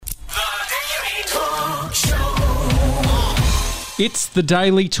It's the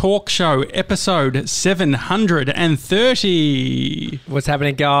Daily Talk Show, episode 730. What's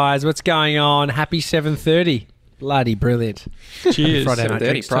happening, guys? What's going on? Happy 7:30. Bloody brilliant. Cheers. Friday night 7:30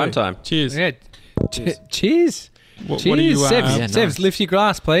 drinks prime too. time. Cheers. Yeah. Cheers. What Cheers. are you... Sevs, Yeah, Sevs, nice. lift your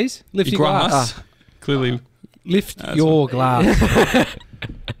glass, please. Lift your glass. Clearly. Lift your glass.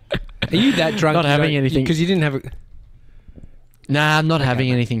 Are you that drunk? Not having anything. Because you didn't have a... Nah, I'm not having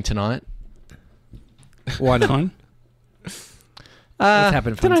mate. anything tonight. Why not? Fine. What's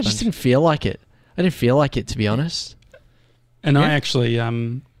happened, Then I Fun just Sponge? didn't feel like it. I didn't feel like it, to be honest. And Yeah? I actually...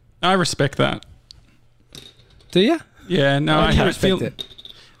 I respect that. Do you? Yeah, no, Why I do you feel... respect it?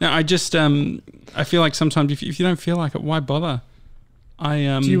 No, I just... I feel like sometimes if you don't feel like it, why bother? Do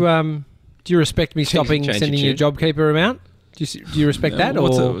you respect me stopping Change sending your you a JobKeeper amount? Do you respect that?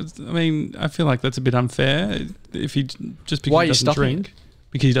 Or I mean, I feel like that's a bit unfair. If he just because Why are he you doesn't stopping drink,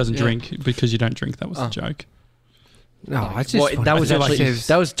 because he doesn't Yeah. drink, because you don't drink. That was the joke. no, I just Well, that was I feel actually like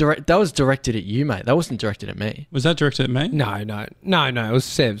Sevs- that was directed at you, mate. That wasn't directed at me. Was that directed at me? No. It was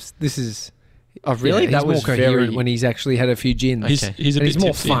Sevs. This is Oh, really? Yeah, he's more coherent when he's actually had a few gins. Okay. He's a And bit he's more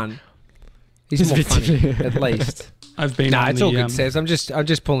tipsy. fun. He's He's a more bit funny, tipsy. at least. I've been. No, on it's the, all good, Sevs. I'm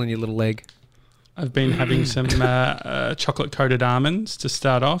just pulling your little leg. I've been having some chocolate coated almonds to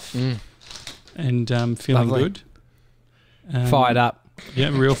start off, and feeling Lovely. good. Fired up. Yeah,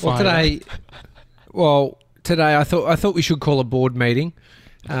 real fired up. Today I thought we should call a board meeting.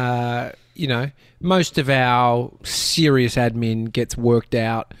 Most of our serious admin gets worked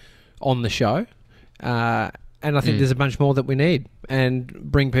out on the show, and I think there's a bunch more that we need and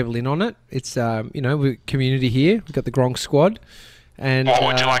bring people in on it. It's we're community here. We've got the Gronk squad, and What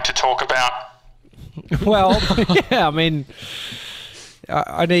would you like to talk about? well, yeah, I mean,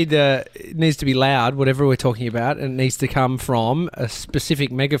 I need it needs to be loud, whatever we're talking about, and it needs to come from a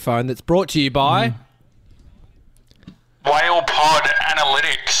specific megaphone that's brought to you by. Whale Pod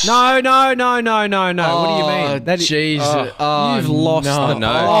Analytics. No. What do you mean? That is- Jesus. You've lost the Oh,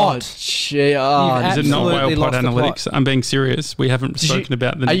 plot. gee, Is it not absolutely Whale Pod lost the Analytics? I'm being serious. We haven't you- spoken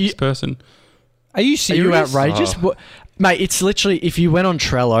about the are you- next person. Are you Are serious? you outrageous? What, mate, it's literally, if you went on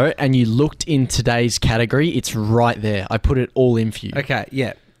Trello and you looked in today's category, it's right there. I put it all in for you. Okay,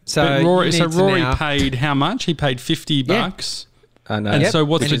 yeah. So But you Rory, need so to Rory now- paid how much? He paid $50. I know. And so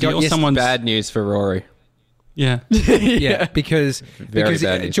what's And the he got deal? yes, Someone's Bad news for Rory. yeah. yeah, because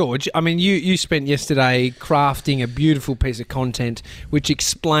bad news. George, I mean, you spent yesterday crafting a beautiful piece of content which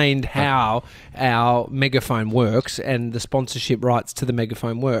explained how our megaphone works and the sponsorship rights to the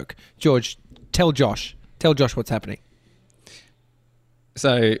megaphone work. George, tell Josh what's happening.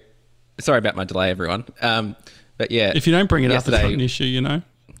 So, sorry about my delay, everyone. But yeah, If you don't bring it up, it's yesterday- not an issue, you know.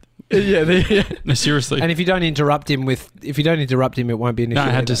 Yeah. No, seriously. And if you don't interrupt him, it won't be an issue. No, I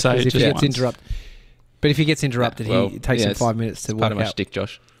had to either, say because it if he just gets once. interrupted. But if he gets interrupted, it takes him it's 5 minutes to part work of my out. shtick,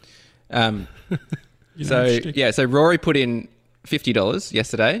 Josh. You know, So shtick. yeah, so Rory put in $50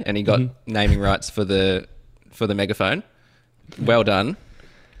 yesterday, and he got naming rights for the megaphone. Well done.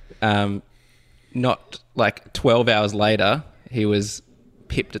 Not like 12 hours later, he was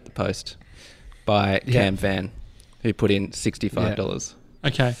pipped at the post by Cam Van, who put in $65.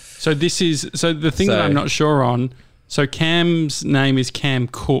 Okay. So the thing that So- I'm not sure on. So Cam's name is Cam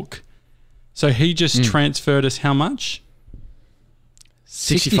Cook. So he just transferred us how much?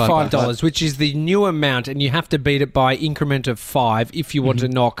 $65, which is the new amount, and you have to beat it by increment of 5 if you want to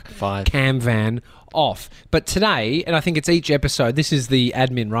knock 5. Cam Van off. But today, and I think it's each episode, this is the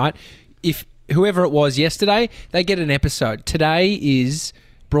admin, right? If whoever it was yesterday, they get an episode. Today is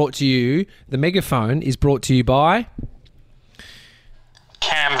brought to you, the megaphone is brought to you by...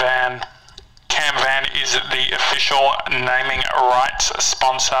 Cam Van. Cam Van is the official naming rights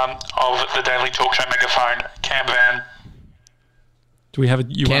sponsor of the Daily Talk Show Megaphone. Cam Van. Do we have a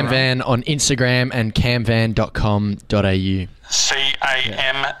URL? Cam Van on Instagram and camvan.com.au.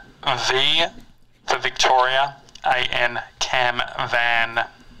 CAMV for Victoria. AN. Cam Van.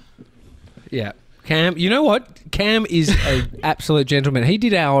 Yeah. Cam, you know what? Cam is an absolute gentleman. He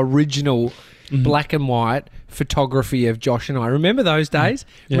did our original black and white photography of Josh and I. Remember those days?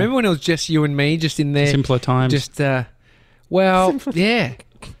 Yeah. Remember when it was just you and me, just in there? Simpler times. Just, yeah.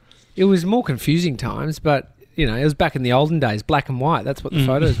 It was more confusing times, but, it was back in the olden days, black and white. That's what the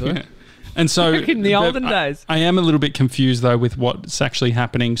photos were. Yeah. And so Back in the but olden days. I am a little bit confused though with what's actually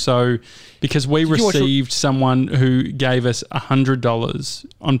happening. So because we you watch received someone who gave us $100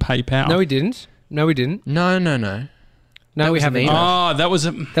 on PayPal. No, we didn't. No, we didn't. No. No, we was an haven't. email. Oh, that was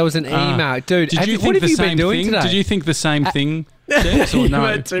a. That was an email. Dude, Did you what think have the you same been doing thing? today? Did you think the same thing, Sev, or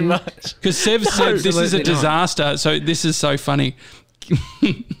no? too much. Because Sev said this is a Absolutely not. disaster. So this is so funny.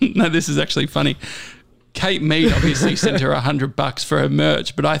 No, this is actually funny. Kate Mead obviously sent her $100 for her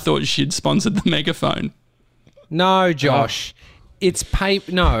merch, but I thought she'd sponsored the megaphone. No, Josh. It's pay.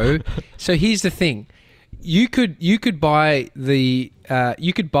 No. So here's the thing. You could buy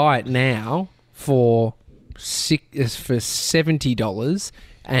it now for $70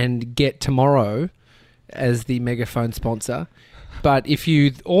 and get tomorrow as the megaphone sponsor. But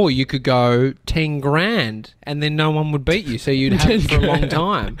or you could go 10 grand and then no one would beat you, so you'd have it for a long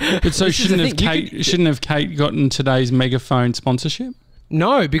time. But so shouldn't have Kate gotten today's megaphone sponsorship?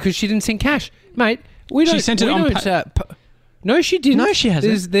 No, because she didn't send cash, mate. She sent it on. No, she didn't. No, she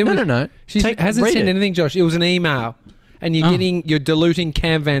hasn't. No. She hasn't sent anything, Josh. It was an email, and you're diluting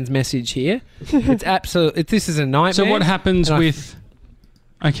Cam Van's message here. It's absolute. This is a nightmare. So what happens with?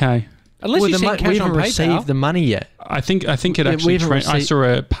 Okay. Unless you send cash we on haven't PayPal. received the money yet. I think it actually. I saw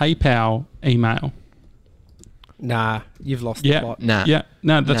a PayPal email. Nah, you've lost the plot. Nah. Yeah.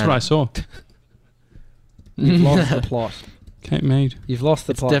 No, that's what I saw. You've lost the plot. Kate Mead. You've lost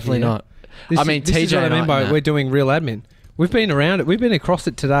the plot. Definitely here. not. This is TJ what I and mean by we're doing real admin. We've been around it. We've been across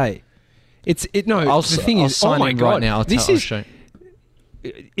it today. The thing is, sign oh my in God, right now. I'll show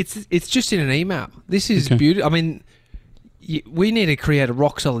you. It's just in an email. This is beautiful. I mean, we need to create a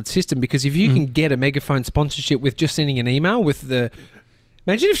rock solid system, because if you can get a megaphone sponsorship with just sending an email with the,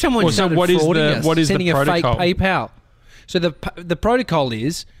 imagine if someone started frauding us, sending a fake PayPal. So the protocol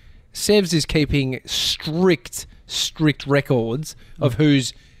is, Sevs is keeping strict records of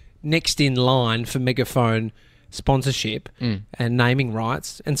who's next in line for megaphone sponsorship and naming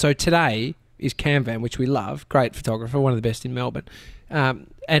rights. And so today is Cam Van, which we love, great photographer, one of the best in Melbourne.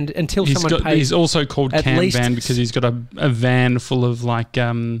 And until someone pays, he's also called Cam Van because he's got a van full of like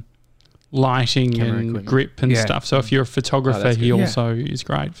lighting camera and equipment. grip and stuff. So if you're a photographer, he good. also is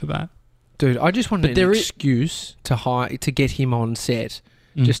great for that. Dude, I just wanted an excuse to get him on set,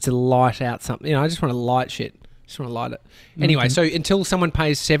 just to light out something. I just want to light shit. Just want to light it. Anyway, so until someone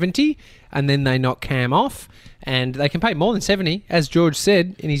pays 70 and then they knock Cam off, and they can pay more than 70, as George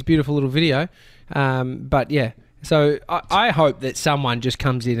said in his beautiful little video. But yeah, so I hope that someone just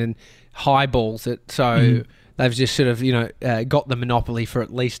comes in and highballs it. So they've just sort of, got the monopoly for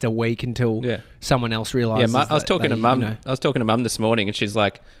at least a week until someone else realises. Yeah, I was talking to Mum. I was talking to Mum this morning, and she's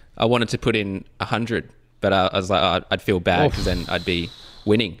like, I wanted to put in 100, but I was like, I'd feel bad because then I'd be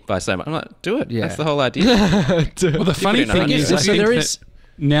winning by so much. I'm like, do it. Yeah. That's the whole idea. Well, the funny thing is, I so think there that is.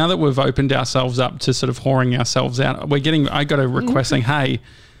 Now that we've opened ourselves up to sort of whoring ourselves out, I got a request saying, hey,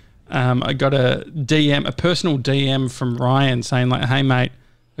 I got a personal DM from Ryan saying like, hey mate,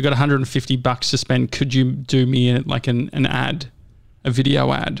 I got $150 to spend. Could you do me an ad, a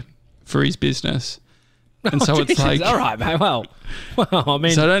video ad for his business? And so it's like, all right, mate. Well, I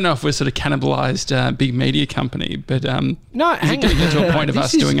mean, so I don't know if we're sort of cannibalized a big media company, but no, is it going to get to a point of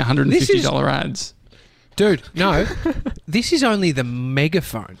us doing $150 ads? Dude, no. This is only the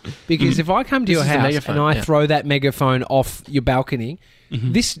megaphone. Because if I come to your house and I throw that megaphone off your balcony,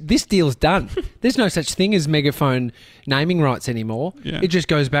 this deal's done. There's no such thing as megaphone naming rights anymore. Yeah. It just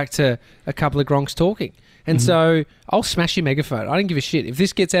goes back to a couple of gronks talking. And so I'll smash your megaphone. I don't give a shit. If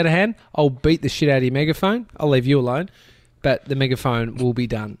this gets out of hand, I'll beat the shit out of your megaphone. I'll leave you alone. But the megaphone will be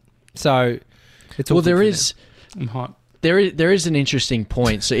done. So it's all Well, there is I'm hot. there is an interesting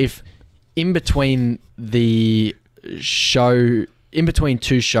point. So if in between two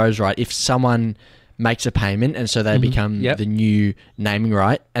shows, right, if someone makes a payment and so they become the new naming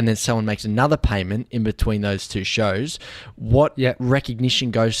right, and then someone makes another payment in between those two shows, what recognition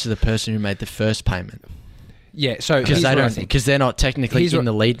goes to the person who made the first payment? Yeah, so because they're not technically in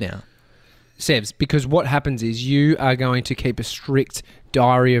the lead now. Sevs, because what happens is you are going to keep a strict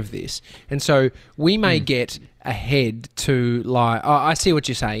diary of this. And so we may get ahead to like, I see what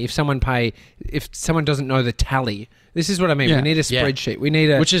you're saying. If someone doesn't know the tally, this is what I mean. Yeah. We need a spreadsheet. We need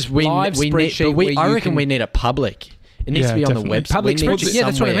a live spreadsheet. I reckon we need a public. It needs to be on the website. Public spreadsheet. Yeah,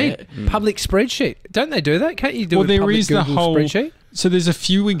 that's what I mean. Public spreadsheet. Don't they do that? Can't you do a public Google spreadsheet? So there's a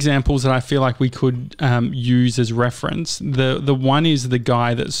few examples that I feel like we could use as reference. The one is the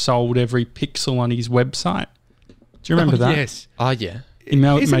guy that sold every pixel on his website. Do you remember that? Yes. Oh, yeah. He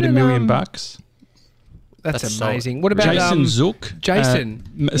made $1 million. That's That's amazing. What about Jason Zook? Jason.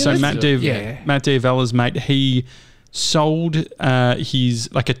 Matt D'Avella's mate, he sold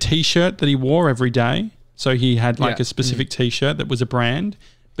his like a T-shirt that he wore every day. So he had like a specific T-shirt that was a brand,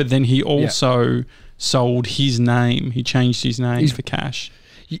 but then he also sold his name. He changed his name for cash.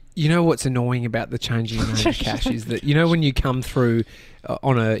 You know what's annoying about the changing name for cash is that, you know, when you come through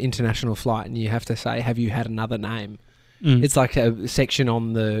on an international flight and you have to say, have you had another name? It's like a section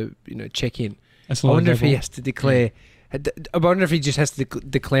on the check-in. I wonder if he has to declare. I wonder if he just has to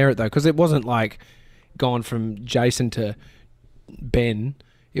declare it though, because it wasn't like gone from Jason to Ben,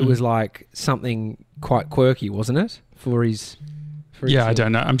 it was like something quite quirky, wasn't it? For his I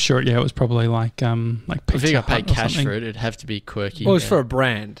don't know. I'm sure. Yeah, it was probably like if you got paid cash something. for it, it'd have to be quirky. Well, it was for a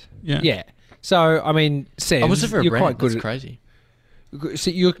brand. Yeah. So I mean, Sevs, was it for a you're brand? quite good. That's crazy.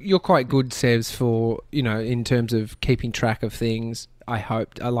 So you're quite good, Sevs, for in terms of keeping track of things. I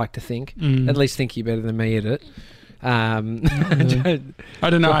like to think. At least think you're better than me at it. I don't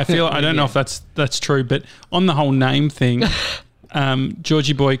know. I don't know if that's true, but on the whole name thing,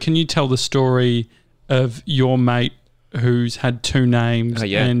 Georgie boy, can you tell the story of your mate who's had two names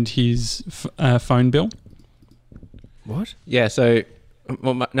and his phone bill? What? Yeah. So,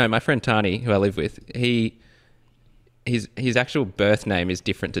 my friend Tani, who I live with, his actual birth name is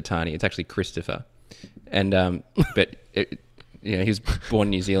different to Tani. It's actually Christopher, and but he was born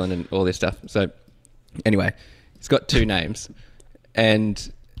in New Zealand and all this stuff. So anyway, he's got two names,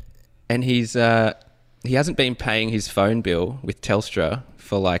 and he hasn't been paying his phone bill with Telstra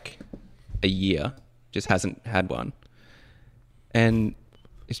for like a year. Just hasn't had one, and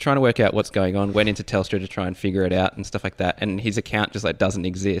he's trying to work out what's going on. Went into Telstra to try and figure it out and stuff like that, and his account just like doesn't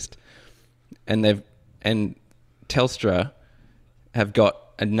exist, and Telstra have got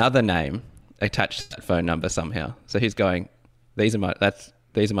another name attached to that phone number somehow. So he's going, these are my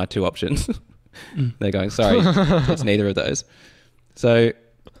two options. They're going, sorry, it's neither of those. So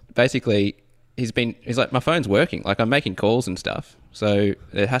basically he's like, my phone's working. Like I'm making calls and stuff. So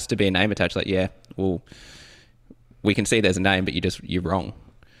there has to be a name attached. Like, yeah, well, we can see there's a name, but you're wrong.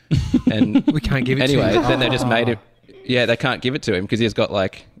 And we can't give it to you. Anyway, then they just made it. Yeah, they can't give it to him because he's got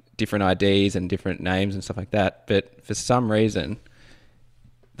like different IDs and different names and stuff like that. But for some reason,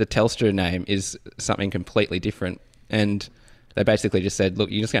 the Telstra name is something completely different. And they basically just said,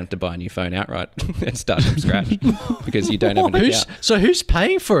 look, you're just going to have to buy a new phone outright and start from scratch because you don't have an account. So who's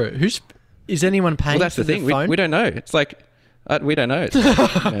paying for it? Is anyone paying that's for the thing. phone? We don't know. It's like, we don't know.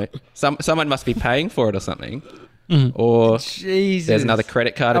 It's, someone must be paying for it or something. Or there's another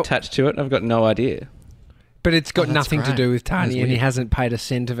credit card attached to it. I've got no idea. But it's got nothing to do with Tani, and he hasn't paid a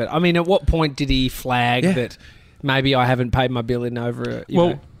cent of it. I mean, at what point did he flag that maybe I haven't paid my bill in over?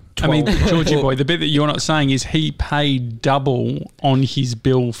 I mean, Georgie boy, the bit that you're not saying is he paid double on his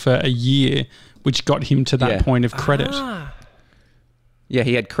bill for a year, which got him to that point of credit. Yeah,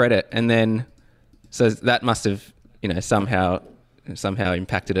 he had credit, and then so that must have somehow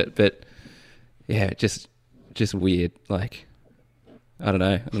impacted it. But yeah, just weird. Like I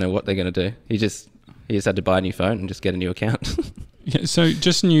don't know what they're going to do. He just had to buy a new phone and just get a new account. Yeah, so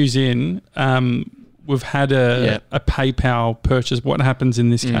just news in, we've had a PayPal purchase. What happens in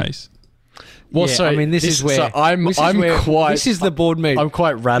this case? Well, so I mean, this is where this is the board meeting. I'm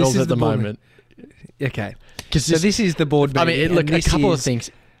quite rattled at the moment. Okay, so this is the board meeting. I mean, look, a couple of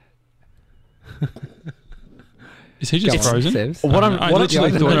things. Is he just frozen? I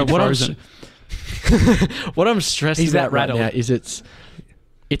literally thought he was frozen. What I'm stressed about right now is it's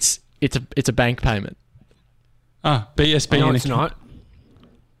a bank payment. BSB. No, it's not.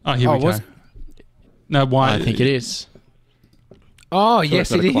 Oh, here we go. No, why? I think it is. Oh,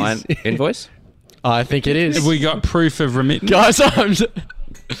 yes, it is. Client invoice? I think it is. Have we got proof of remittance? Guys,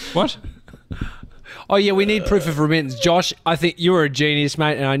 What? Oh, yeah, we need proof of remittance. Josh, I think you were a genius,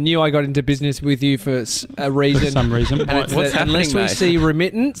 mate, and I knew I got into business with you for a reason. For some reason. And what's happening, unless we mate? see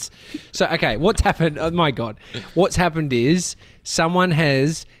remittance... So, okay, what's happened... Oh, my God. What's happened is someone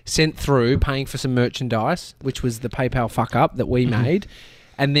has sent through paying for some merchandise, which was the PayPal fuck-up that we made,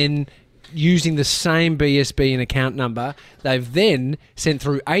 and then using the same BSB and account number, they've then sent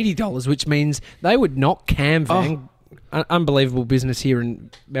through $80, which means they would knock CamVan, unbelievable business here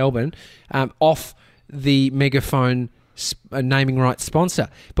in Melbourne, off the Megaphone naming rights sponsor.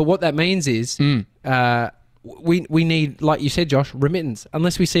 But what that means is we need, like you said, Josh, remittance.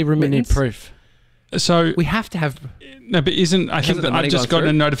 Unless we see remittance, we need proof. So we have to have. No, but I think that I've just got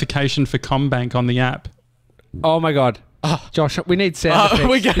a notification for CommBank on the app. Oh my God. Josh, we need sound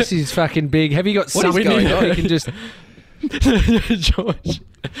effects. This is fucking big. Have you got something going on? You can just... George.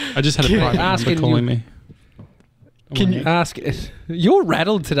 I just had a private number calling me. Can you ask... You're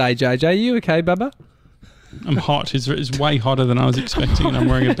rattled today, JJ. Are you okay, Bubba? I'm hot. It's way hotter than I was expecting, and I'm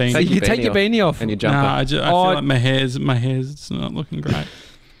wearing a beanie. So you take your beanie off. And your jumper. I feel like my hair's it's not looking great.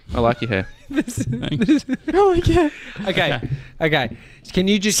 I like your hair. Oh, yeah. Okay. Can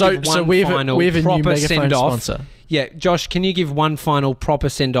you just give one final proper send-off? Sponsor. Yeah, Josh, can you give one final proper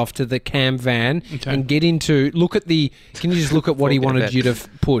send-off to the CamVan and get into... Can you just look at what he wanted you to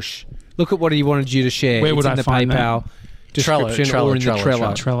push? Look at what he wanted you to share. Where would I in the find PayPal description Trello, or in the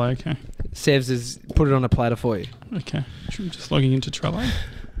Trello? Trello, okay. Sevs has put it on a platter for you. Okay. I'm just logging into Trello.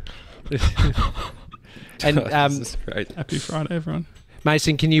 And This is great. Happy Friday, everyone.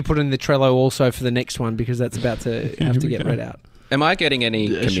 Mason, can you put in the Trello also for the next one because that's about to have to get read out? Am I getting any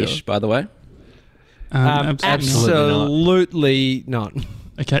commish, by the way? Absolutely not.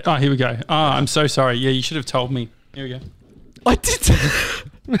 Okay. Oh, here we go. Oh, I'm so sorry. Yeah, you should have told me. Here we go. I did.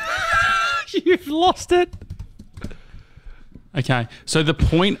 You've lost it. Okay. So the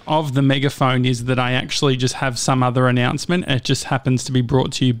point of the megaphone is that I actually just have some other announcement. It just happens to be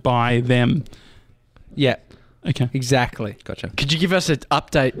brought to you by them. Yeah. Okay. Exactly. Gotcha. Could you give us an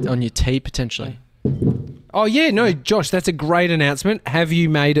update on your tea potentially? Oh, yeah. No, Josh, that's a great announcement. Have you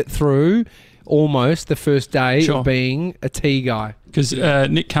made it through almost the first day of being a tea guy? Because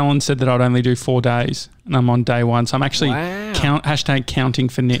Nick Callan said that I'd only do 4 days, and I'm on day 1. So I'm actually counting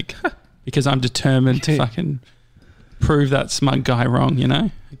for Nick because I'm determined to fucking prove that smug guy wrong, you know?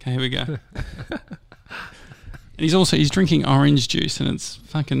 Okay, here we go. And he's drinking orange juice, and it's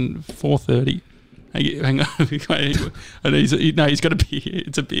fucking 4:30. Hang on. He's got a beer.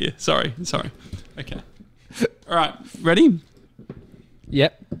 It's a beer. Sorry. Okay. All right. Ready?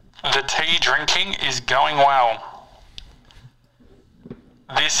 Yep. The tea drinking is going well.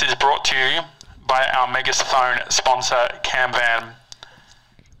 This is brought to you by our Megaphone sponsor, CamVan.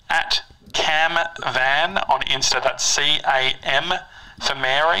 At CamVan on Insta, that's C-A-M for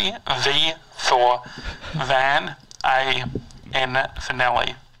Mary, V for Van, A-N for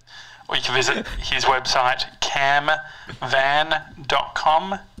Nelly. Or you can visit his website, camvan.com.au.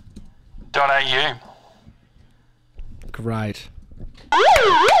 Great.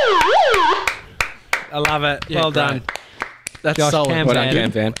 I love it. Yeah, well great. done. That's Josh solid. Camvan. Well done,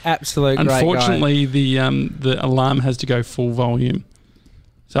 CamVan. Absolute great guy. Unfortunately, the alarm has to go full volume.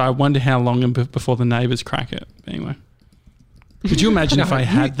 So I wonder how long before the neighbours crack it. Anyway. Could you imagine if I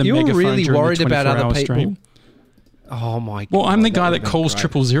had the you're megaphone really during worried the 24 about other hour people. stream? Oh, my God. Well, I'm the guy that would've been calls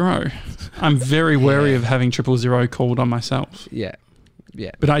great. 000. I'm very wary of having 000 called on myself. Yeah.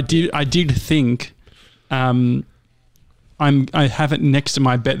 Yeah. But I did think I have it next to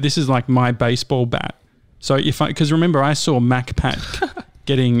my bed. This is like my baseball bat. So because remember I saw MacPack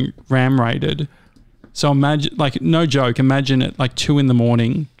getting ram raided. So imagine, like, no joke, imagine it like 2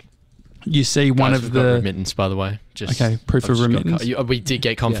 a.m. You see one Guys, of we've got the remittance, by the way. Okay, proof of remittance. We did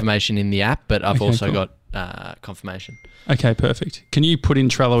get confirmation in the app, but I've Okay, also cool. got confirmation. Okay, perfect. Can you put in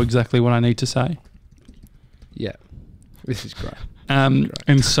Trello exactly what I need to say? Yeah. This is great. And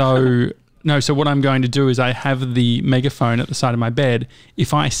so so what I'm going to do is I have the megaphone at the side of my bed.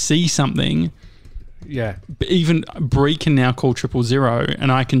 If I see something, Yeah. even Bree can now call 000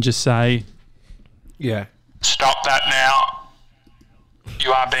 and I can just say, Yeah. Stop that now.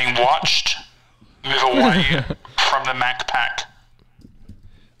 You are being watched. Move away from the MacPack.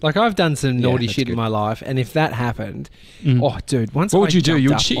 Like, I've done some naughty that's shit in good. my life, and if that happened, oh, dude, once what I would you do? jumped You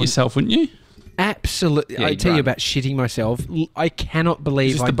would up shit on- yourself, wouldn't you? Absolutely. Yeah, I you'd tell you run. about shitting myself. I cannot believe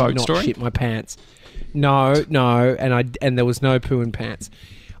Is this I the did boat not story? shit my pants. No, and there was no poo in pants.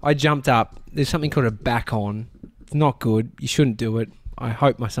 I jumped up. There's something called a back on. It's not good. You shouldn't do it. I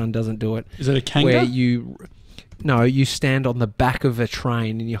hope my son doesn't do it. Is it a kanga? Where you stand on the back of a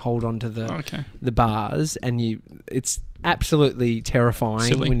train and you hold onto the Okay. the bars, and it's absolutely terrifying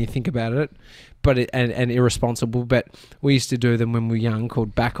Silly. when you think about it, but and irresponsible. But we used to do them when we were young,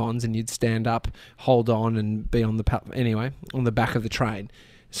 called back-ons, and you'd stand up, hold on, and be on the on the back of the train,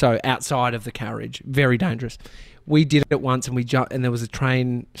 so outside of the carriage. Very dangerous. We did it once, and we jumped, and there was a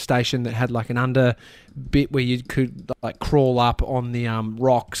train station that had like an under bit where you could like crawl up on the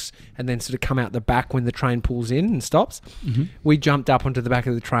rocks and then sort of come out the back when the train pulls in and stops. Mm-hmm. We jumped up onto the back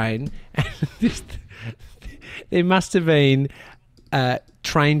of the train, and there must have been a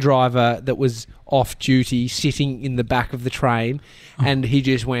train driver that was off duty sitting in the back of the train, and he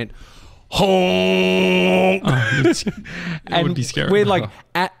just went honk. It would be scary. We're like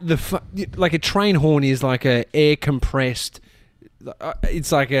at the like a train horn is like a air compressed.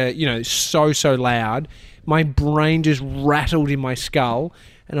 It's like a so loud. My brain just rattled in my skull,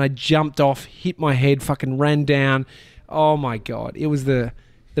 and I jumped off, hit my head, fucking ran down. Oh my God, it was the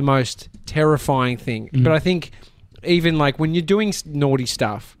most terrifying thing. Mm. But I think even like when you're doing naughty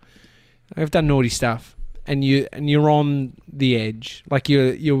stuff, I've done naughty stuff, and you're on the edge, like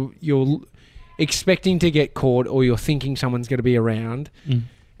you're expecting to get caught, or you're thinking someone's going to be around,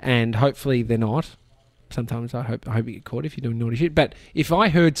 and hopefully they're not. Sometimes I hope you get caught if you're doing naughty shit. But if I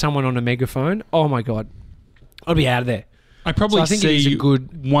heard someone on a megaphone, oh my God, I'd be out of there. I probably So I think it is see a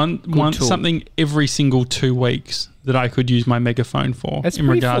good tool. something every single 2 weeks that I could use my megaphone for. That's in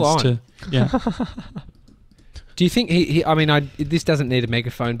pretty regards full to yeah. Do you think this doesn't need a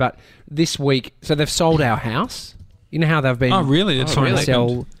megaphone, but this week, so they've sold our house. You know how they've been Oh, really? That's trying to really sell.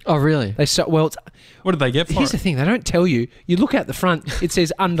 happened. Oh, really? They What did they get for Here's it? the thing: they don't tell you. You look out the front; it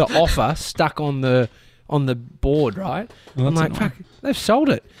says under offer stuck on the board, right? Well, I'm that's like, annoying. fuck, they've sold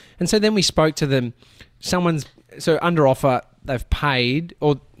it. And so then we spoke to them. So under offer, they've paid,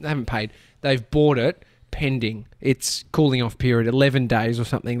 or they haven't paid. They've bought it pending. It's cooling off period, 11 days or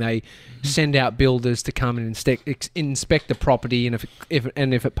something. They send out builders to come and inspect the property, and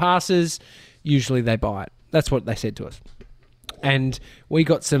if it passes, usually they buy it. That's what they said to us. And we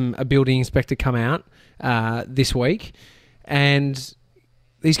got a building inspector come out this week, and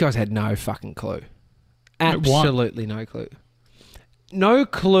these guys had no fucking clue. Absolutely no clue. No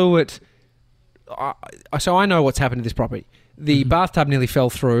clue at... so I know what's happened to this property. The bathtub nearly fell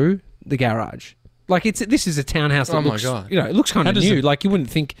through the garage. Like, this is a townhouse that looks... God. You know, it looks kind of new. Like, you wouldn't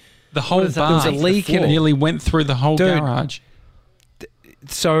think... The whole There was a leak in it. nearly went through the whole Dude. garage.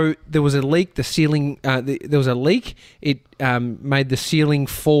 So there was a leak. The ceiling. There was a leak. It made the ceiling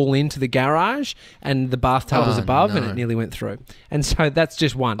fall into the garage, and the bathtub was above, and it nearly went through. And so that's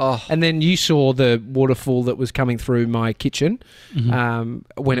just one. Oh. And then you saw the waterfall that was coming through my kitchen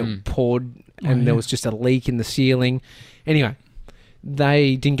when it poured, and there was just a leak in the ceiling. Anyway,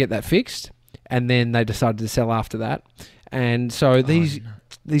 they didn't get that fixed, and then they decided to sell after that. And so these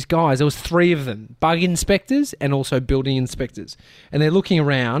guys, there was 3 of them, bug inspectors and also building inspectors. And they're looking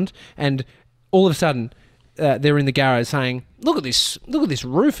around, and all of a sudden, they're in the garage saying, look at this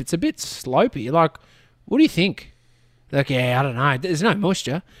roof, it's a bit slopey. You're like, what do you think? They're like, yeah, I don't know, there's no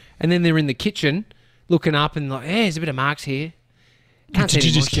moisture. And then they're in the kitchen looking up and like, there's a bit of marks here. Did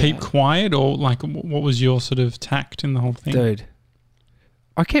you just keep quiet, or like, what was your sort of tact in the whole thing? Dude,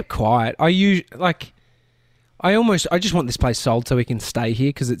 I kept quiet. I just want this place sold so we can stay here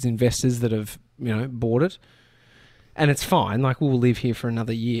because it's investors that have, bought it. And it's fine. Like, we'll live here for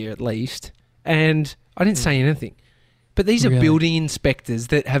another year at least. And I didn't say anything. But these are building inspectors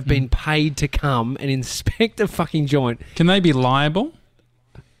that have been paid to come and inspect a fucking joint. Can they be liable?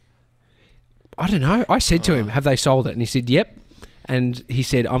 I don't know. I said to him, have they sold it? And he said, yep. And he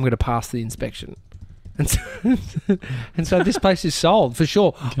said, I'm going to pass the inspection. And so this place is sold for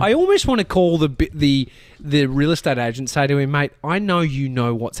sure. Okay. I almost want to call the real estate agent, say to him, mate, I know you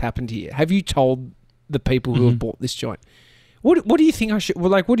know what's happened here. Have you told the people who have bought this joint? What do you think I should? Well,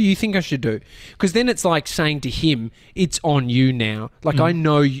 like, what do you think I should do? Because then it's like saying to him, it's on you now. Like, I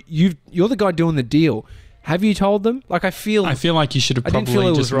know you're the guy doing the deal. Have you told them? Like, I feel like you should have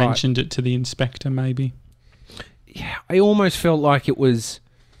probably just mentioned it to the inspector, maybe. Yeah, I almost felt like it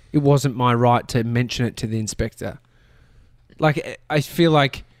wasn't my right to mention it to the inspector. Like, I feel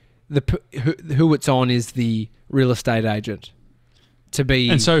like who it's on is the real estate agent. To be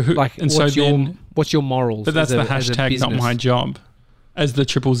what's your morals? But that's the hashtag not my job. As the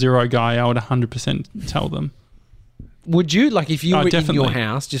 000 guy, I would 100% tell them. Would you? Like, if you were definitely. in your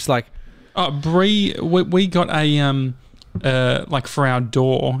house, just like... Bree, we got a like for our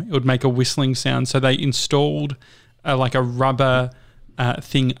door, it would make a whistling sound. So they installed like a rubber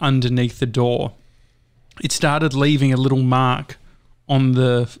thing underneath the door. It started leaving a little mark on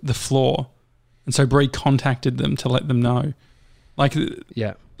the floor, and so Bree contacted them to let them know. Like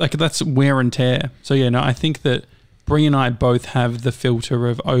that's wear and tear. So I think that Bree and I both have the filter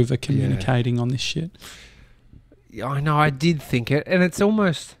of over communicating on this shit. Yeah, I know. I did think it, and it's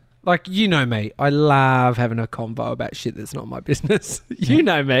almost like, you know me. I love having a convo about shit that's not my business. You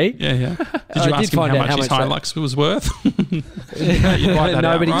know me. Yeah. Did you ask him how much his Hilux was worth? No,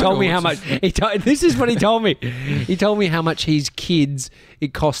 but he told me how much. This is what he told me. He told me how much his kids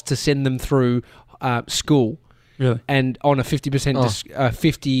it costs to send them through school. Really? And on a 50%,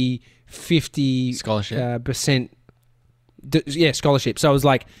 50 scholarship. Percent, scholarship. So it was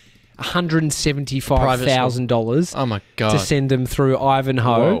like $175,000. Oh my God! To send them through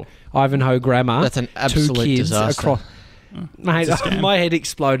Ivanhoe Grammar. That's an absolute 2 kids disaster. Across. Mate, my head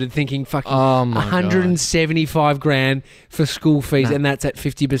exploded thinking fucking $175,000 for school fees, and that's at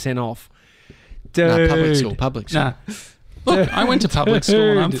 50% off. Dude. No, public school. Nah. Look, I went to public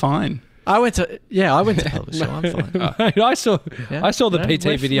school and I'm fine. I went to public school. I'm fine. Mate, I saw the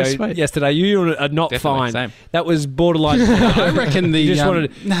PT video yesterday. You are not Definitely, fine. same. That was borderline. I reckon you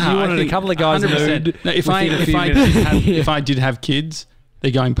wanted a couple of guys nude. No, if I did have kids, they're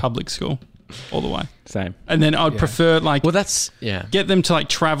going public school all the way. Same. And then I'd prefer get them to like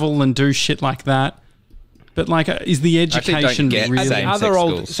travel and do shit like that. But like, is the education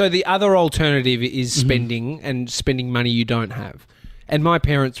really? So the other alternative is spending money you don't have. And my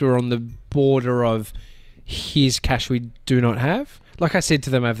parents were on the border of, here's cash we do not have. Like I said to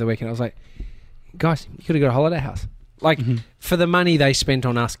them over the weekend, I was like, guys, you could have got a holiday house. Like, for the money they spent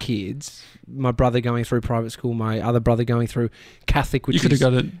on us kids, my brother going through private school, my other brother going through Catholic, which you could have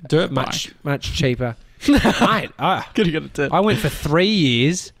got a dirt much cheaper. Mate, Could have got a dirt. I went for 3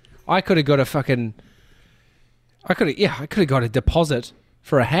 years. I could have got a fucking... I could have got a deposit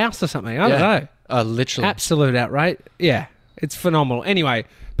for a house or something. I don't know. Literally. Absolute outrage. Yeah, it's phenomenal. Anyway,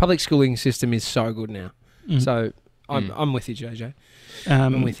 public schooling system is so good now. So I'm with you, JJ.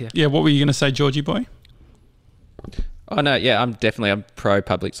 I'm with you. Yeah, what were you going to say, Georgie boy? Oh no, yeah, I'm pro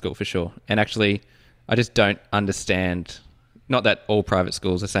public school for sure. And actually, I just don't understand. Not that all private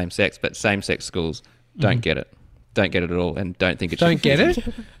schools are same sex, but same sex schools don't get it. Don't get it at all, and don't think it should. Don't get it.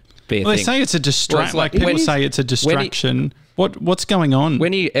 Be a Well, they thing. say it's a distraction. Well, like it's like- people say it's a distraction. What's going on?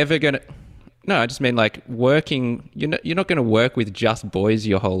 When are you ever gonna? No, I just mean like working. You're not going to work with just boys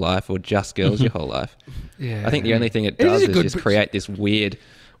your whole life or just girls your whole life. Yeah. I think the only thing it It is does a is good just pr- create this weird,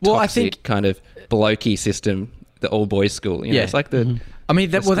 Well, I toxic think- kind of blokey system. The all boys school. You know, Yeah. it's like the. I mean,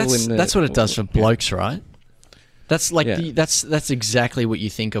 the that's school in that's what it does for yeah. blokes, right? That's like Yeah. that's exactly what you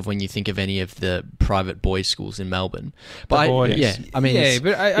think of when you think of any of the private boys' schools in Melbourne. But boys. yeah, I mean, yeah, it's-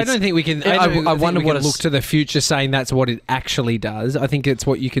 but I it's- don't think we can. I I wonder we what can it's- look to the future saying that's what it actually does. I think it's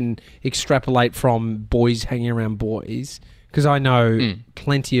what you can extrapolate from boys hanging around boys. Because I know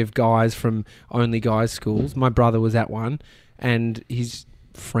plenty of guys from only guys schools. My brother was at one, and his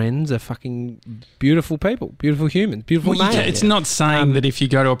friends are fucking beautiful people, beautiful humans, beautiful Well, males. it's not saying that if you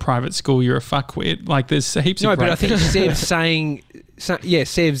go to a private school, you're a fuckwit. Like, there's heaps No, of but great I think things.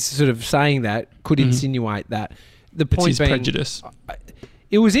 Sev's sort of saying that could insinuate that. The It's point his being, prejudice.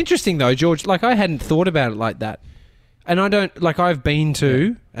 it was interesting though, George. Like, I hadn't thought about it like that, and I don't like. I've been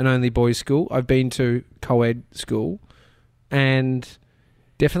to an only boys school. I've been to co-ed school, and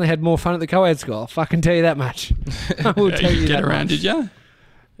definitely had more fun at the co-ed school. I'll fucking tell you that much. I will tell you Get that around, much. did you?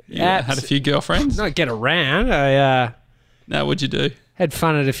 Yeah, had a few girlfriends. Not get around. I No, what'd you do? had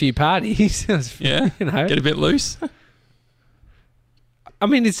fun at a few parties. Yeah, you know. get a bit loose. I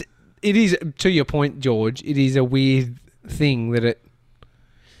mean, it is, to your point, George, it is a weird thing that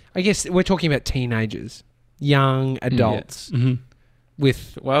I guess we're talking about teenagers, young adults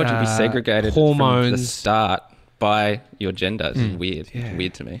with Why would you be segregated hormones. from the start by your gender? It's weird. Yeah. It's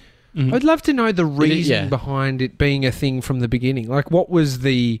weird to me. I'd love to know the reason yeah. behind it being a thing from the beginning. Like, what was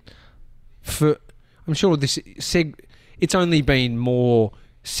I'm sure it's only been more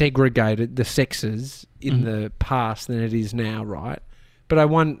segregated, the sexes, in the past than it is now, right? But I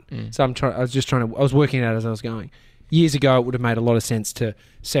was working it out as I was going. Years ago, it would have made a lot of sense to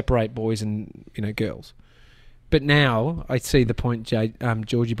separate boys and, girls. But now I see the point,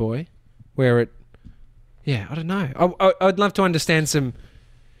 Georgie boy, where I don't know. I'd love to understand some,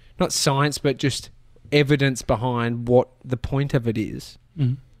 not science, but just evidence behind what the point of it is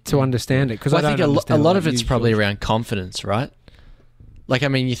to understand it. Because Well, I think a lot of it's it's probably around confidence, right? Like, I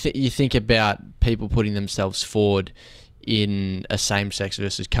mean, you think about people putting themselves forward in a same-sex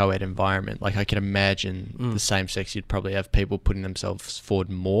versus co-ed environment. Like, I can imagine the same-sex, you'd probably have people putting themselves forward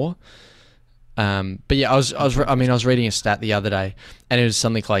more. But yeah, I was reading a stat the other day, and it was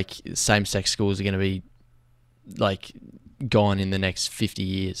something like same-sex schools are going to be like gone in the next 50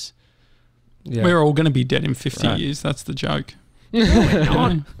 years. Yeah. We're all going to be dead in 50 Right. years. That's the joke.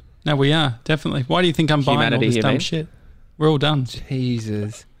 No, we are, definitely. Why do you think I'm buying all Humanity, this you dumb mean? shit? We're all done.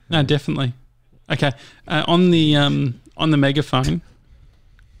 Jesus. No, definitely. Okay, on the megaphone,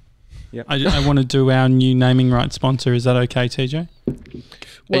 Yep. I want to do our new naming rights sponsor. Is that okay, TJ? Are you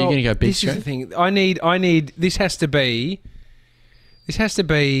going to go big This is scope? the thing. I need. This has to be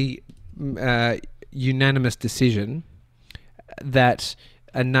unanimous decision that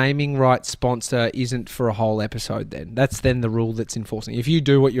a naming rights sponsor isn't for a whole episode. That's the rule that's enforcing. If you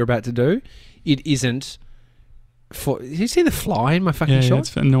do what you're about to do, it isn't for. Did you see the fly in my fucking Yeah, shot?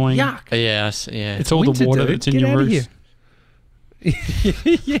 it's annoying. Yuck. Yeah. It's all Winter, the water dude. that's in Get your outta roof. here.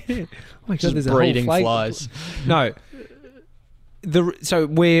 Yeah. Oh my god, Just there's a breeding whole flake. flies. No. So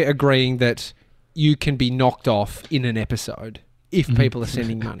we're agreeing that you can be knocked off in an episode if people are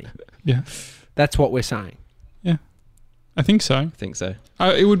sending money. Yeah, That's what we're saying. I think so. I think so.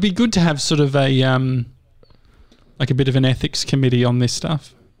 It would be good to have sort of a like a bit of an ethics committee on this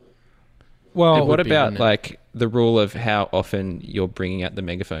stuff. Well, And what would be, about wouldn't it? like the rule of how often you're bringing out the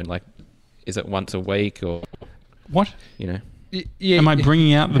megaphone? Like, is it once a week or What? yeah, Am I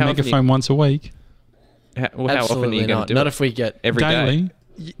bringing out the How often megaphone once a week? how often are Absolutely you going not. to do Not it? if we get. Every day?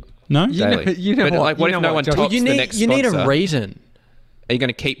 Daily? No? you know But, what? like, what you if know no one Josh? talks- You the need next a sponsor. reason. Are you going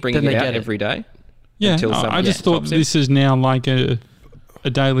to keep bringing Then it they out get it. every day? Yeah, Until I someone just thought stops it? this is now like a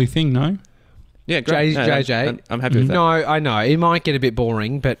daily thing, no? Yeah, great. JJ. I'm happy with that. No, I know. It might get a bit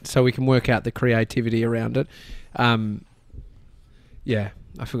boring, but so we can work out the creativity around it. Yeah,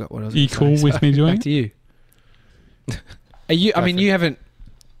 I forgot what I was. Are you cool with me doing back to you? Are you? I mean, you haven't.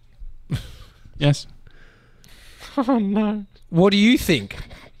 Yes. Oh no. What do you think?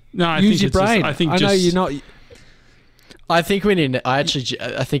 No, I Use think your it's just- brain. I think know just- you're not. I think we need. I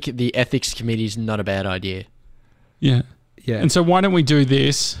think the ethics committee is not a bad idea. Yeah. Yeah. And so why don't we do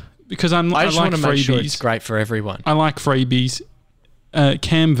this? Because I I just like want to make sure freebies. it's great for everyone. I like freebies.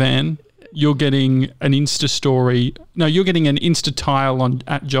 Cam Van, you're getting an Insta story. No, you're getting an Insta tile on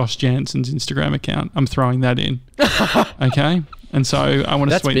at Josh Jansen's Instagram account. I'm throwing that in. Okay? And so I want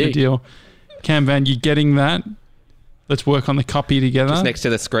to That's sweeten the big. deal. Cam Van, you're getting that. Let's work on the copy together. Just next to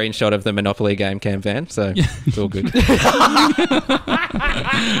the screenshot of the Monopoly game, Cam Van. So it's all good.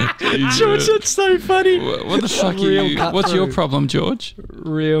 George, that's so funny. What the fuck are you? What's your problem, George?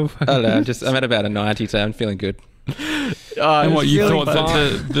 Real. I don't know. I'm at about a 90, so I'm feeling good. And what, you feeling thought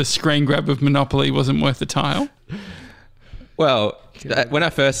that the screen grab of Monopoly wasn't worth the tile? Well, when I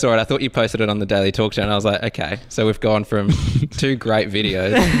first saw it, I thought you posted it on the Daily Talk Show, and I was like, okay, so we've gone from 2 great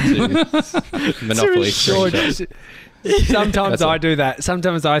videos to Monopoly screenshots. Sometimes I do that.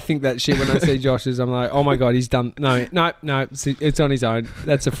 Sometimes I think that shit when I see Josh's. I'm like, oh my God, he's done. No, it's on his own.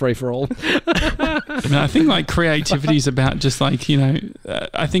 That's a free for all. I mean, I think like creativity is about just like,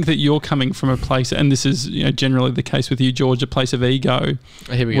 I think that you're coming from a place, and this is generally the case with you, George, a place of ego.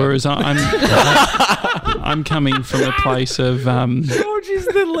 Here we go. Whereas I'm coming from a place of George is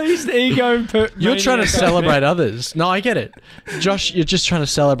the least ego. You're trying to celebrate others. No, I get it. Josh, you're just trying to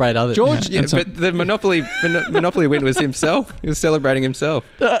celebrate others. George, Yeah, but the Monopoly win was himself. He was celebrating himself.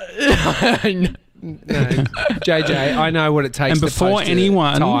 No, JJ, I know what it takes. and before to post a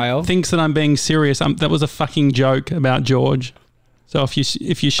anyone tile. thinks that I'm being serious, that was a fucking joke about George. So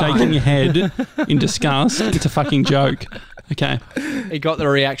if you're shaking your head in disgust, it's a fucking joke. Okay. He got the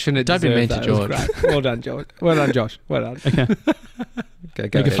reaction it Don't be deserved, mean to though. It was George. great. Well done, George. Well done, Josh. Well done. Okay. Okay,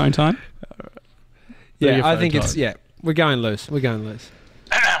 go ahead. Megaphone time. Yeah, I think it's we're going loose. We're going loose.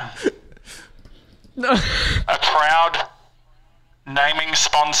 A proud naming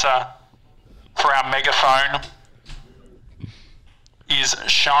sponsor for our megaphone is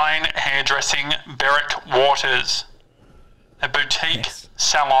Shine Hairdressing Berwick Waters, a boutique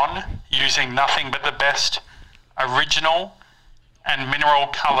salon using nothing but the best original and mineral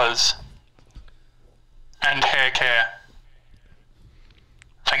colours and hair care.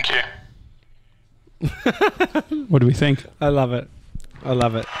 Thank you. What do we think? I love it.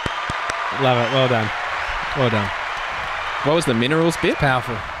 Love it. Well done. Well done. What was the minerals bit?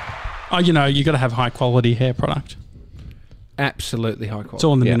 Powerful. Oh, you got to have high quality hair product. Absolutely high quality. It's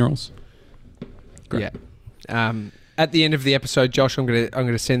all in the minerals. Great. Yeah. At the end of the episode, Josh, I'm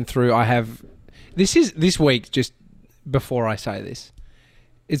gonna send through. I have this week. Just before I say this,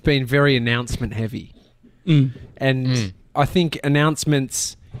 it's been very announcement heavy, and I think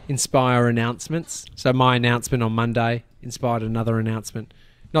announcements inspire announcements. So my announcement on Monday inspired another announcement.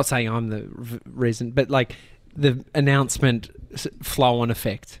 Not saying I'm the reason, but like the announcement flow-on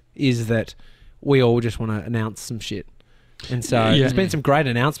effect is that we all just want to announce some shit. And so there's been some great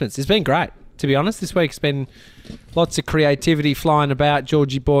announcements. It's been great, to be honest. This week's been lots of creativity flying about.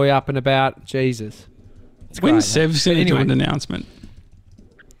 Georgie boy up and about. Jesus. It's When great, Sev's going to do an announcement?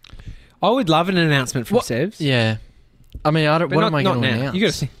 I would love an announcement from Sevs. Yeah. I mean, But what am I not going to now. announce? You got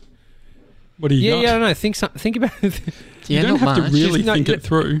to see. What do you got? Yeah, I don't know. Think about it. You Yeah, don't not have much. to really Just- think it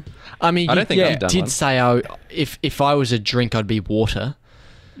through. I mean, I don't think I've done did one. say if I was a drink, I'd be water.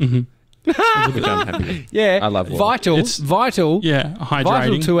 Which I'm happy with. Yeah. I love water. Vital. Yeah, Vital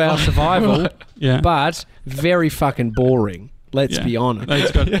hydrating. to our survival. Yeah. But very fucking boring. Let's Yeah. be honest.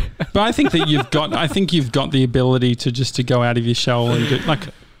 It's got- but I think that you've got the ability to go out of your shell and do, like,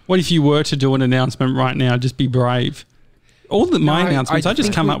 what if you were to do an announcement right now? Just be brave. My announcements, I just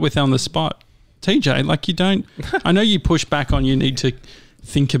think come up with on the spot. TJ, like you don't. I know you push back on you need to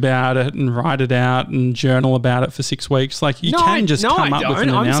think about it and write it out and journal about it for 6 weeks. Like you come up with an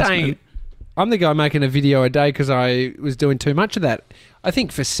announcement. Saying I'm the guy making a video a day because I was doing too much of that. I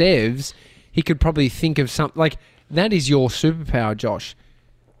think for Sevs, he could probably think of something like that is your superpower, Josh.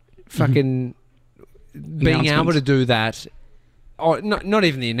 Fucking being able to do that. Oh, not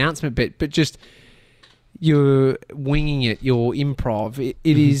even the announcement bit, but just you're winging it, your improv. It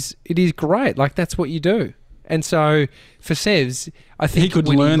is great. Like that's what you do. And so for Sevs, I think he could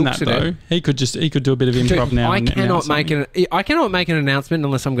when learn he that looks at though. it, He could do a bit of improv now. I cannot make an announcement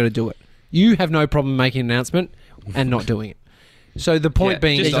unless I'm going to do it. You have no problem making an announcement and not doing it. So the point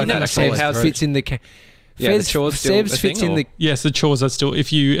being, just is on that, Sevs fits in the. Yeah, the chores still a Sevs thing, fits in or- the. Yes, the chores are still.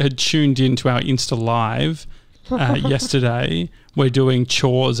 If you had tuned into our Insta Live yesterday, we're doing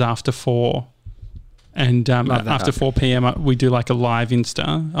chores after 4. And after 4 p.m, we do like a live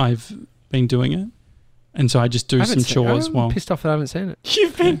Insta. I've been doing it. And so I just do some chores while... I'm pissed off that I haven't seen it.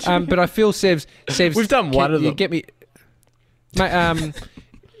 You've been but I feel Sev's... We've done one of them. You get me... Mate,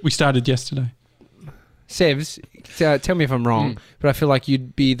 we started yesterday. Sev's, tell me if I'm wrong, but I feel like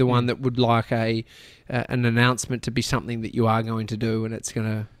you'd be the one that would like an announcement to be something that you are going to do and it's going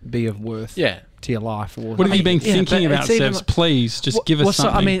to be of worth to your life. Or what have you been thinking about, Sevs? Please, just give us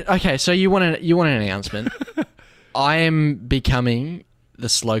something. Okay, so you want an announcement. I am becoming the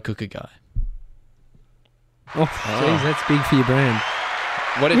slow cooker guy. Oh, jeez, that's big for your brand.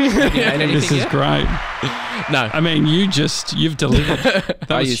 What have you made anything This is yet? great. No. I mean, you've delivered.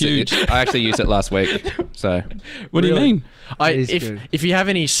 That was huge. I actually used it last week. So, what do you mean? If you have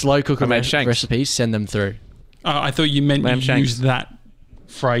any slow cooker recipes, send them through. Oh, I thought you meant you used that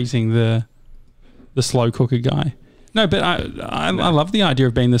phrasing, the slow cooker guy. No, but I love the idea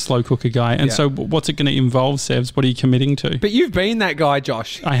of being the slow cooker guy. And so what's it going to involve, Sevs? What are you committing to? But you've been that guy,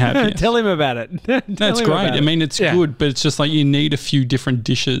 Josh. I have, yes. Tell him about it. That's great. I mean, it's good, but it's just like you need a few different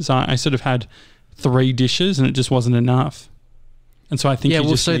dishes. I sort of had 3 dishes and it just wasn't enough. And so I think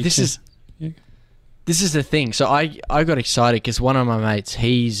this is the thing. So I got excited because one of my mates,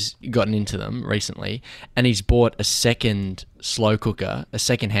 he's gotten into them recently and he's bought a second slow cooker, a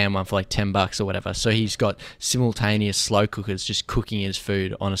second hand one for like $10 or whatever. So he's got simultaneous slow cookers just cooking his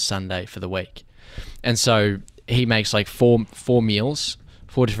food on a Sunday for the week. And so he makes like four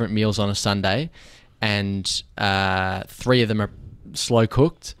different meals on a Sunday and 3 of them are slow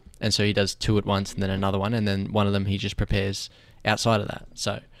cooked. And so he does 2 at once and then another one. And then one of them he just prepares outside of that.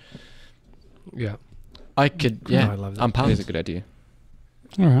 So yeah. I could, I love that. I'm pumped. It is a good idea.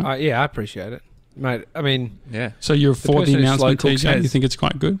 All right. I appreciate it. Mate, I mean... Yeah. So you're for the announcement, TJ? You think it's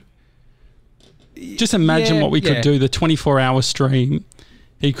quite good? Just imagine what we could do, the 24-hour stream.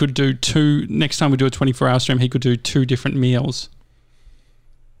 He could do 2... Next time we do a 24-hour stream, he could do 2 different meals.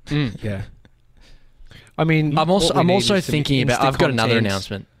 Yeah. I mean... I'm also thinking about... I've got another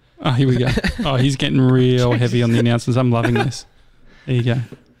announcement. Oh, here we go. Oh, he's getting real heavy on the announcements. I'm loving this. There you go.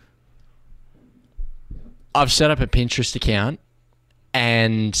 I've set up a Pinterest account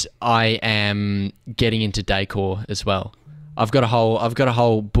and I am getting into decor as well. I've got a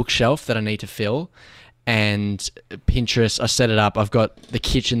whole bookshelf that I need to fill, and Pinterest, I set it up. I've got the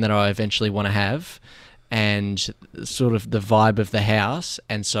kitchen that I eventually want to have and sort of the vibe of the house,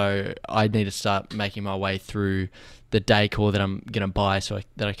 and so I need to start making my way through the decor that I'm going to buy so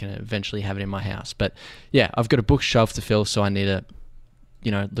that I can eventually have it in my house. But yeah, I've got a bookshelf to fill, so I need to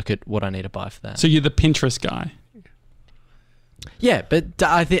look at what I need to buy for that. So you're the Pinterest guy. Yeah, but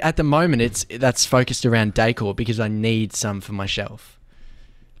I think at the moment that's focused around decor because I need some for my shelf.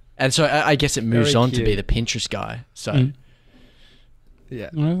 And so I guess it moves on to be the Pinterest guy. So yeah.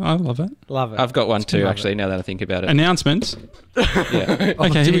 Well, I love it. Love it. I've got one too, actually, now that I think about it. Announcements. Yeah.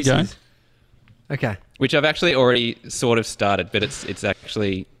 Okay, here we go. Okay. Which I've actually already sort of started, but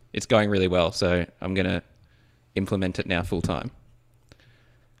it's going really well, so I'm going to implement it now full time.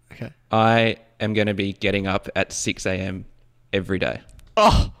 Okay. I am going to be getting up at 6 a.m. every day.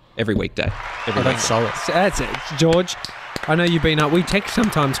 Oh! Every weekday. That's solid. So that's it. George, I know you've been up. We text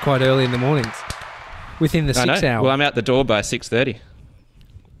sometimes quite early in the mornings. Within the 6 hours. Well, I'm out the door by 6:30.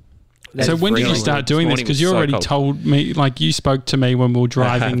 So when did you start doing this? Because you already told me, like you spoke to me when we were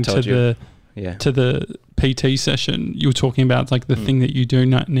driving to the PT session. You were talking about like the thing that you do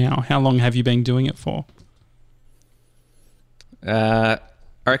now. How long have you been doing it for?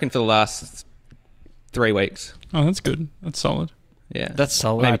 I reckon for the last 3 weeks. Oh, that's good. That's solid. Yeah, that's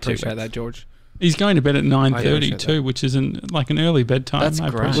solid. I appreciate that, George. He's going to bed at 9:30 too, which isn't like an early bedtime. That's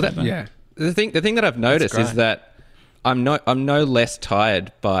great. Yeah. The thing that I've noticed is that I'm no less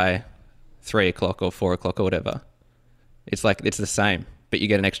tired by 3 o'clock or 4 o'clock or whatever. It's like it's the same, but you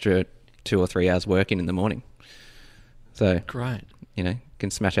get an extra 2 or 3 hours working in the morning. So great. Can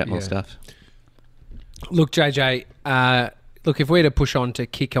smash out more stuff. Look, JJ. If we're to push on to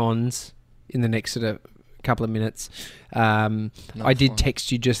kick-ons in the next sort of couple of minutes, I did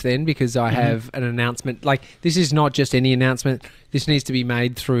text you just then because I have an announcement. Like, this is not just any announcement. This needs to be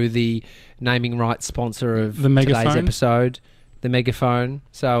made through the naming rights sponsor of today's episode, the Megaphone.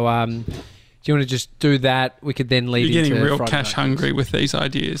 So, do you want to just do that? We could then lead into... You're getting real cash hungry with these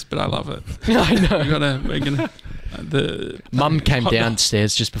ideas, but I love it. I know. We're gonna... Mum came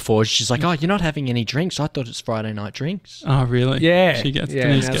downstairs just before. She's like, "Oh, you're not having any drinks? I thought it's Friday night drinks." Oh, really? Yeah. She gets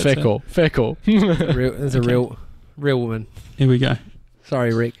fair call. There's a real woman. Here we go.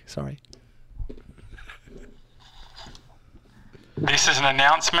 Sorry, Rick. Sorry. This is an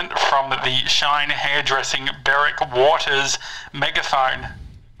announcement from the Shine Hairdressing Berwick Waters Megaphone.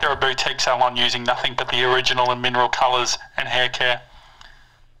 They're a boutique salon using nothing but the original and mineral colours and hair care.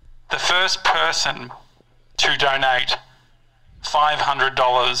 The first person to donate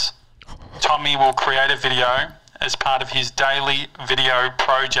 $500, Tommy will create a video as part of his daily video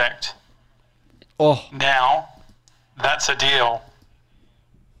project. Oh, Now, that's a deal.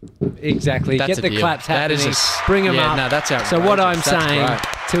 Exactly. That's Get a the deal. claps That happening. is Bring them yeah, up. no, that's outrageous. So what I'm That's saying,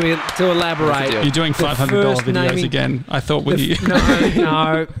 to elaborate, deal. You're doing the $500 first videos naming- again. I thought we...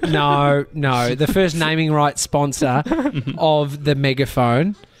 No. The first naming rights sponsor of the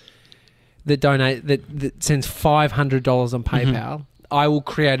megaphone that sends $500 on PayPal, I will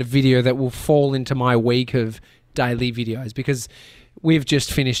create a video that will fall into my week of daily videos, because we've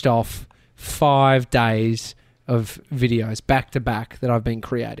just finished off 5 days of videos back to back that I've been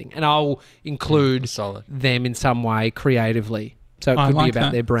creating, and I'll include solid. them in some way creatively. So it I could like be about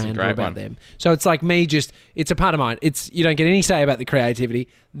that. their brand or great about one. them. So it's like me it's a part of mine. You don't get any say about the creativity.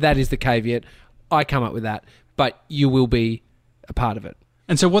 That is the caveat. I come up with that, but you will be a part of it.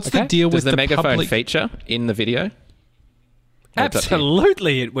 And so what's the Okay. deal Does with the the megaphone public... feature in the video? Or it's up to you?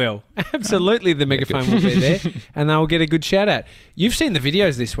 Absolutely, it will. Absolutely, the megaphone will be there, and they'll get a good shout out. You've seen the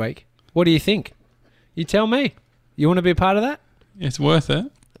videos this week. What do you think? You tell me. You want to be a part of that? It's worth it.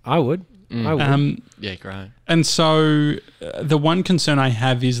 I would. I would. Yeah, great. And so the one concern I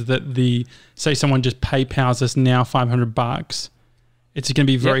have is that say someone just PayPals us now $500, it's going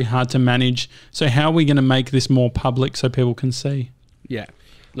to be very hard to manage. So how are we going to make this more public so people can see? Yeah.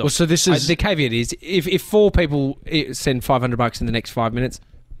 Well, so this is the caveat is if 4 people send $500 in the next 5 minutes,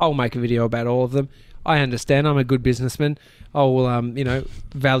 I'll make a video about all of them. I understand. I'm a good businessman. I'll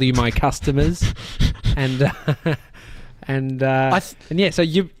value my customers, and yeah. So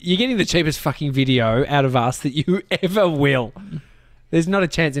you're getting the cheapest fucking video out of us that you ever will. There's not a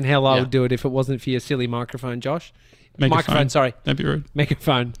chance in hell I would do it if it wasn't for your silly microphone, Josh. Microphone, sorry. Don't be rude.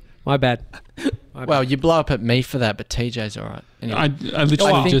 Megaphone. My bad. well, you blow up at me for that, but TJ's all right. Anyway. I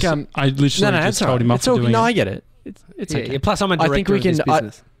literally just told him off for doing No, it. I get it. It's Yeah, okay. yeah, plus, I'm a I director think we of this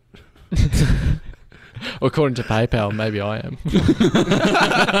can- business. According to PayPal, maybe I am.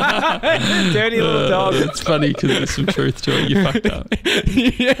 Dirty little dog. It's funny because there's some truth to it. You fucked up.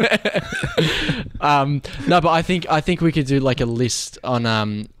 No, but I think we could do like a list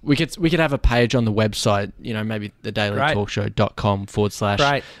on we could have a page on the website, maybe thedailytalkshow.com/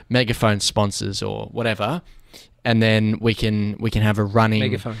 Right. megaphone sponsors or whatever, and then we can have a running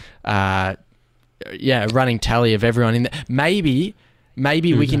Megaphone. a running tally of everyone in there.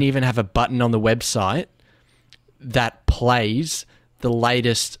 Maybe we can even have a button on the website that plays the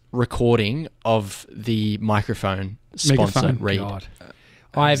latest recording of the microphone sponsor Megaphone. read. God.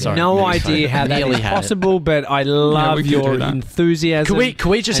 I have Sorry, no megaphone. idea how that Nearly is had it. possible, but I love we could your do that. enthusiasm. Can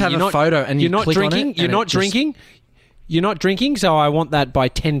we just And have you're a photo and you you're not click on drinking? it You're and not it just- drinking? You're not drinking, so I want that by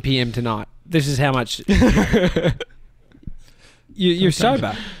 10 p.m. tonight. This is how much... You're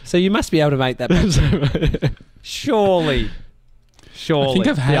sober, so you must be able to make that back. Surely. I think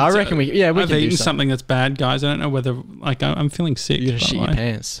I've had. I reckon we I've can do eaten something. something that's bad, guys. I don't know whether I'm feeling sick. You're gonna by shit the your way.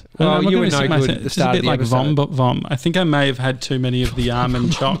 pants. I don't know, Well, I'm not you gonna were no sick good myself. at the It's start a of bit the like episode. vom. I think I may have had too many of the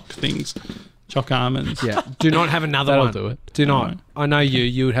almond choc things. Choc almonds. Yeah. Do not have another That'll one. do it. Do not. Alright. I know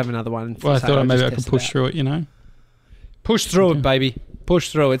you would have another one. Well, I So thought maybe just I could tested push that. through it. Push through it, baby. Push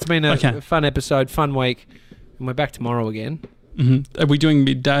through. It's been a Okay. fun episode, fun week. And we're back tomorrow again. Are we doing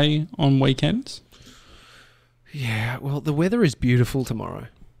midday on weekends? Yeah, well, the weather is beautiful tomorrow.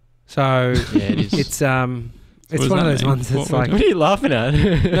 So Yeah, it is. it's does one of that those mean? ones that's What like What are you laughing at?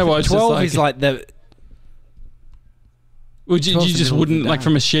 No, well, it's 12 just is like the Would you 12's the just middle of wouldn't the like day.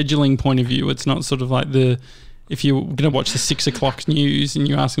 from a scheduling point of view? It's not sort of like if you're going to watch the 6 o'clock news and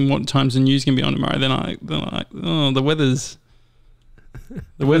you ask them what time's the news going to be on tomorrow, they're like, oh, the weather's going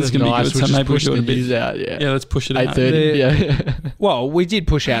to be nice. good, We'll so just maybe we'll push do it the a bit. news out. Yeah, Yeah, let's push it out. 8:30. Yeah. well, we did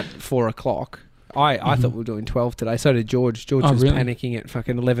push out 4 o'clock. I thought we were doing 12 today. So did George. George Oh, was really? panicking at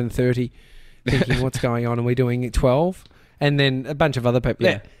fucking 11:30, thinking what's going on, and we're doing it 12. And then a bunch of other people.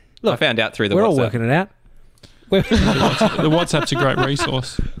 Yeah, I found out through the we're all WhatsApp. working it out. The WhatsApp's a great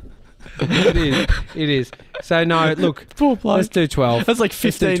resource. It is. So no, look, Poor bloke. let's do 12. That's like Let's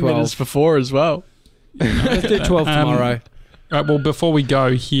do 15 12. minutes before as well. Let's do 12 tomorrow. All right, well, before we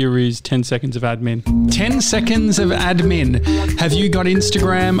go, here is 10 seconds of admin. 10 seconds of admin. Have you got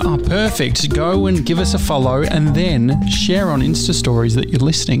Instagram? Oh, perfect. Go and give us a follow and then share on Insta stories that you're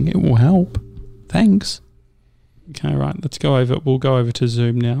listening. It will help. Thanks. Okay, right. We'll go over to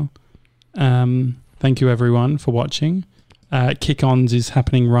Zoom now. Thank you, everyone, for watching. Kick-ons is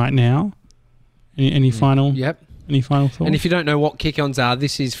happening right now. Any final? Yep. Any final thoughts? And if you don't know what kick-ons are,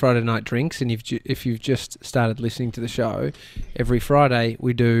 this is Friday Night Drinks, and if you've just started listening to the show, every Friday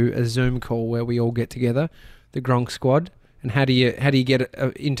we do a Zoom call where we all get together, the Gronk Squad. And how do you get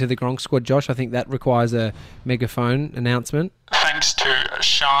into the Gronk Squad, Josh? I think that requires a megaphone announcement. Thanks to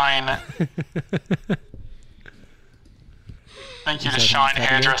Shine. Thank you to Shine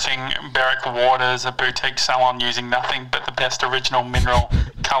Hairdressing, Berwick Waters, a boutique salon using nothing but the best original mineral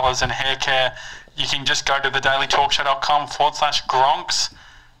colours and hair care. You can just go to thedailytalkshow.com/Gronks,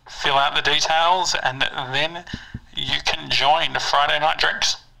 fill out the details, and then you can join Friday Night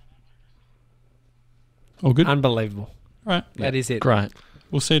Drinks. All good? Unbelievable. Right. That is it. Great.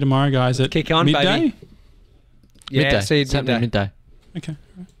 We'll see you tomorrow, guys, at Kick on, midday. baby. Yeah, midday. see you Saturday midday. Okay.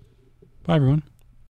 Bye, everyone.